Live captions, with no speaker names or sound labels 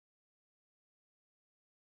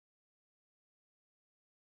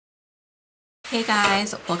Hey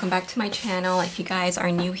guys, welcome back to my channel. If you guys are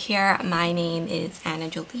new here, my name is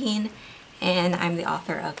Jolene and I'm the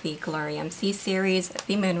author of the Glory MC series,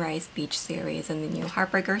 the Moonrise Beach series, and the new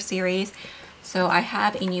Heartbreaker series. So I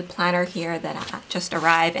have a new planner here that just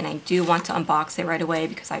arrived and I do want to unbox it right away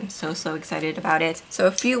because I'm so excited about it. So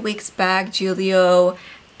a few weeks back, Gillio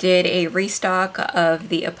did a restock of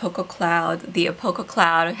the Apoca Cloud. The Apoca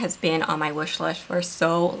Cloud has been on my wish list for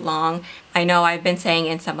so long. I know I've been saying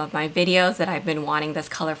in some of my videos that I've been wanting this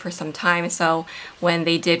color for some time, so when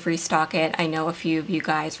they did restock it, I know a few of you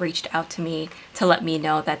guys reached out to me to let me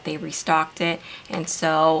know that they restocked it, and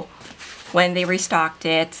so when they restocked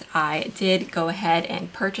it, I did go ahead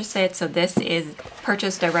and purchase it. So this is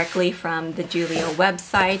purchased directly from the Gillio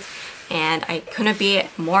website, and I couldn't be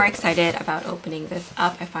more excited about opening this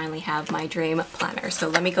up. I finally have my dream planner. So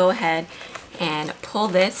let me go ahead and pull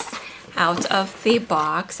this out of the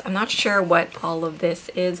box. I'm not sure what all of this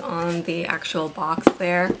is on the actual box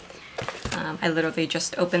there. I literally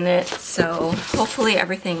just opened it, so hopefully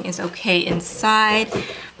everything is okay inside.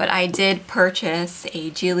 But I did purchase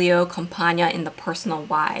a Gillio Compagna in the personal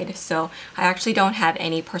wide. So I actually don't have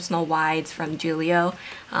any personal wides from Gillio.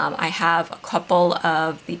 I have a couple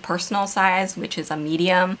of the personal size, which is a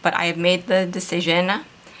medium, but I have made the decision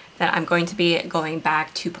that I'm going to be going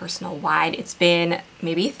back to personal wide. It's been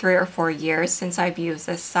maybe 3 or 4 years since I've used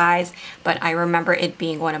this size, but I remember it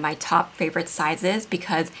being one of my top favorite sizes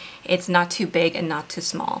because it's not too big and not too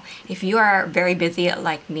small. If you are very busy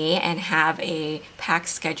like me and have a packed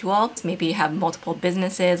schedule, maybe you have multiple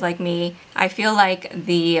businesses like me, I feel like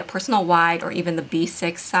the personal wide or even the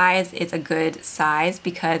B6 size is a good size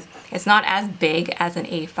because it's not as big as an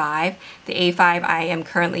A5. The A5 I am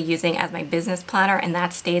currently using as my business planner, and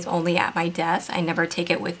that stays only at my desk. I never take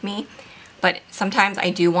it with me. But sometimes I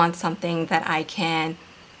do want something that I can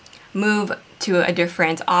move to a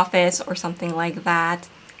different office or something like that.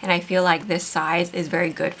 And I feel like this size is very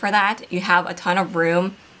good for that. You have a ton of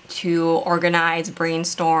room to organize,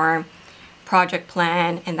 brainstorm, project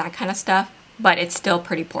plan, and that kind of stuff, but it's still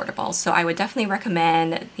pretty portable. So I would definitely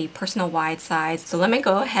recommend the personal wide size. So let me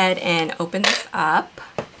go ahead and open this up.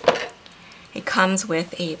 It comes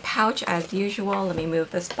with a pouch as usual. Let me move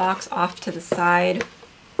this box off to the side.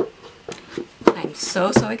 I'm so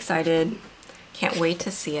excited. Can't wait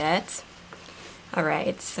to see it. All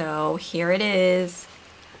right, so here it is.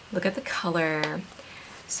 Look at the color.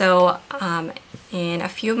 So in a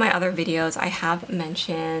few of my other videos, I have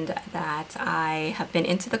mentioned that I have been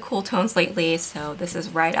into the cool tones lately, so this is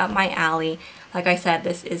right up my alley. Like I said,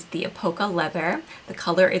 this is the Apoca Leather. The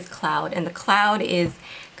color is Cloud, and the Cloud is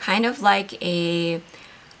kind of like a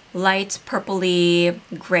light purpley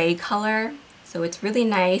gray color. So it's really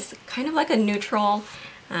nice, kind of like a neutral.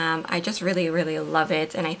 I just really love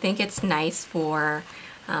it, and I think it's nice for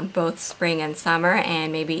both spring and summer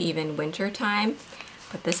and maybe even winter time.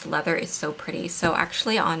 But this leather is so pretty. So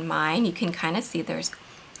actually on mine, you can kind of see there's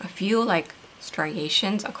a few like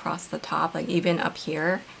striations across the top, like even up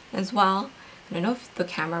here as well. I don't know if the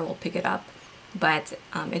camera will pick it up, but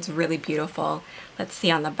it's really beautiful. Let's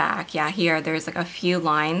see on the back. Yeah, here there's like a few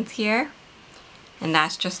lines here, and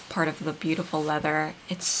that's just part of the beautiful leather.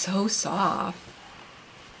 It's so soft.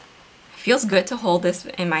 It feels good to hold this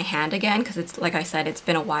in my hand again because it's, like I said, it's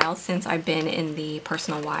been a while since I've been in the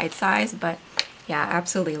personal wide size, but yeah, I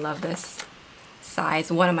absolutely love this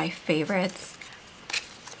size. One of my favorites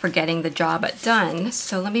for getting the job done.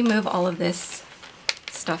 So let me move all of this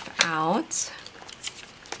stuff out.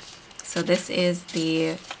 So this is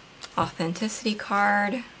the authenticity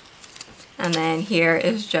card. And then here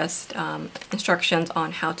is just instructions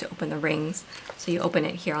on how to open the rings. So you open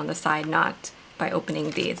it here on the side, not by opening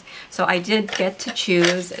these. So I did get to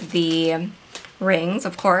choose the rings,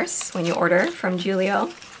 of course, when you order from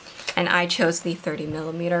Gillio. And I chose the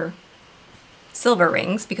 30mm silver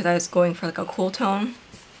rings because I was going for like a cool tone.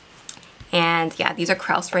 And yeah, these are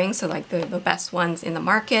Krause rings, so like the best ones in the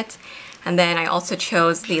market. And then I also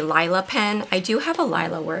chose the Lila pen. I do have a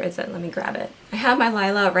Lila. Where is it? Let me grab it. I have my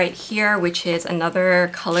Lila right here, which is another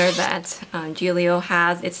color that Gillio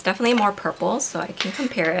has. It's definitely more purple, so I can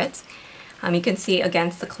compare it. You can see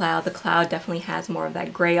against the Cloud. The Cloud definitely has more of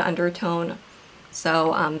that gray undertone.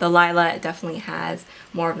 So the Lila definitely has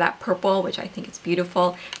more of that purple, which I think is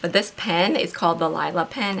beautiful. But this pen is called the Lila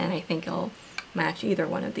pen, and I think it'll match either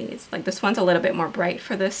one of these. Like this one's a little bit more bright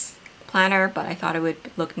for this planner, but I thought it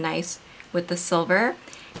would look nice with the silver.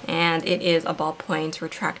 And it is a ballpoint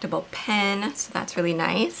retractable pen, so that's really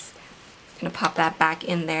nice. I'm gonna pop that back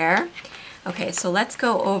in there. Okay, so let's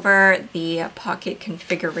go over the pocket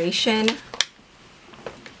configuration.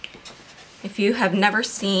 If you have never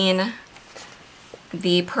seen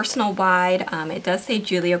the personal wide, it does say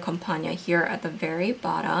Gillio Compagna here at the very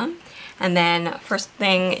bottom. And then first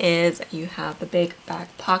thing is you have the big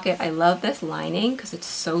back pocket. I love this lining because it's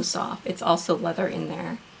so soft. It's also leather in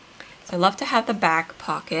there. So I love to have the back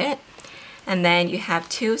pocket. And then you have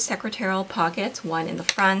two secretarial pockets, one in the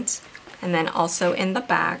front and then also in the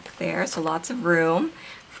back there. So lots of room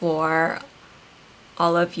for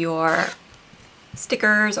all of your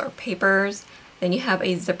stickers or papers. Then you have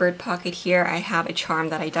a zippered pocket here. I have a charm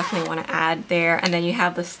that I definitely want to add there. And then you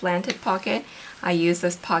have the slanted pocket. I use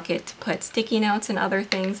this pocket to put sticky notes and other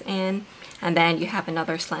things in. And then you have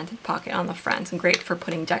another slanted pocket on the front. And great for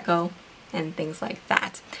putting deco and things like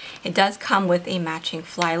that. It does come with a matching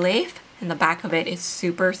fly leaf. And the back of it is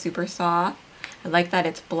super, super soft. I like that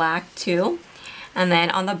it's black too. And then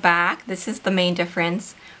on the back, this is the main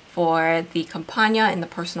difference for the Compagna and the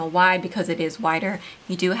personal wide because it is wider.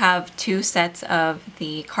 You do have two sets of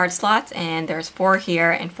the card slots and there's 4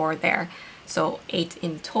 here and 4 there. So 8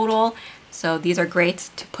 in total. So these are great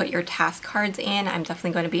to put your task cards in. I'm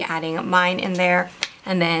definitely going to be adding mine in there.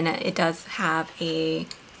 And then it does have a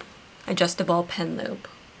adjustable pen loop.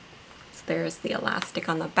 So there's the elastic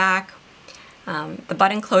on the back. The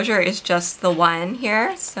button closure is just the one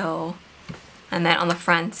here. So, and then on the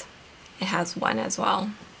front, it has one as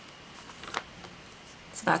well.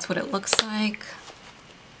 So that's what it looks like.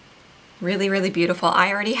 Really, really beautiful.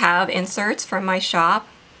 I already have inserts from my shop.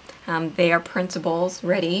 They are printables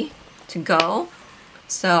ready to go.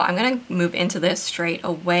 So I'm gonna move into this straight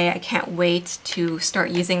away. I can't wait to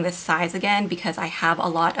start using this size again because I have a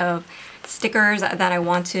lot of stickers that I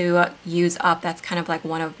want to use up. That's kind of like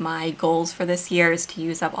one of my goals for this year is to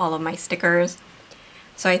use up all of my stickers.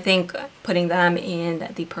 So I think putting them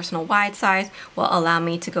in the personal wide size will allow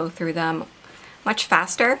me to go through them much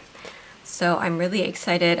faster. So I'm really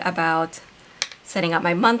excited about setting up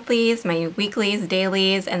my monthlies, my weeklies,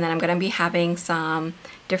 dailies, and then I'm going to be having some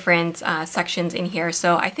different sections in here.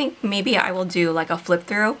 So I think maybe I will do like a flip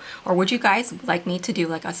through, or would you guys like me to do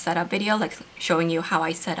like a setup video, like showing you how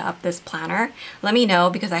I set up this planner? Let me know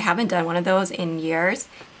because I haven't done one of those in years.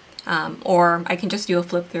 Or I can just do a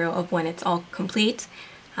flip through of when it's all complete.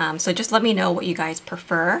 So just let me know what you guys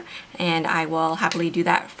prefer and I will happily do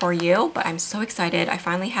that for you. But I'm so excited. I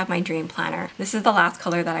finally have my dream planner. This is the last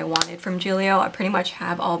color that I wanted from Gillio. I pretty much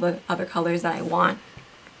have all the other colors that I want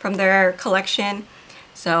from their collection.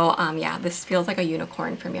 So yeah, this feels like a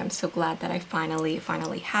unicorn for me. I'm so glad that I finally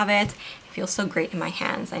have it. It feels so great in my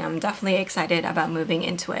hands and I'm definitely excited about moving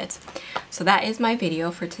into it. So that is my video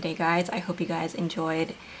for today, guys. I hope you guys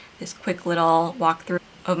enjoyed this quick little walkthrough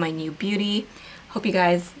of my new beauty. Hope you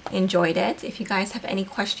guys enjoyed it. If you guys have any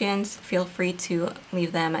questions, feel free to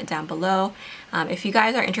leave them down below. If you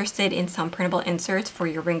guys are interested in some printable inserts for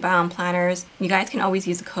your ring bound planners, you guys can always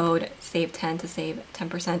use the code SAVE10 to save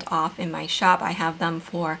 10% off in my shop. I have them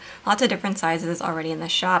for lots of different sizes already in the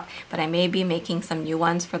shop, but I may be making some new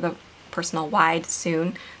ones for the personal wide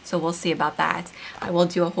soon, so we'll see about that. I will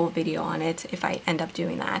do a whole video on it if I end up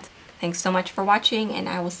doing that. Thanks so much for watching and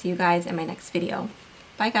I will see you guys in my next video.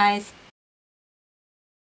 Bye guys!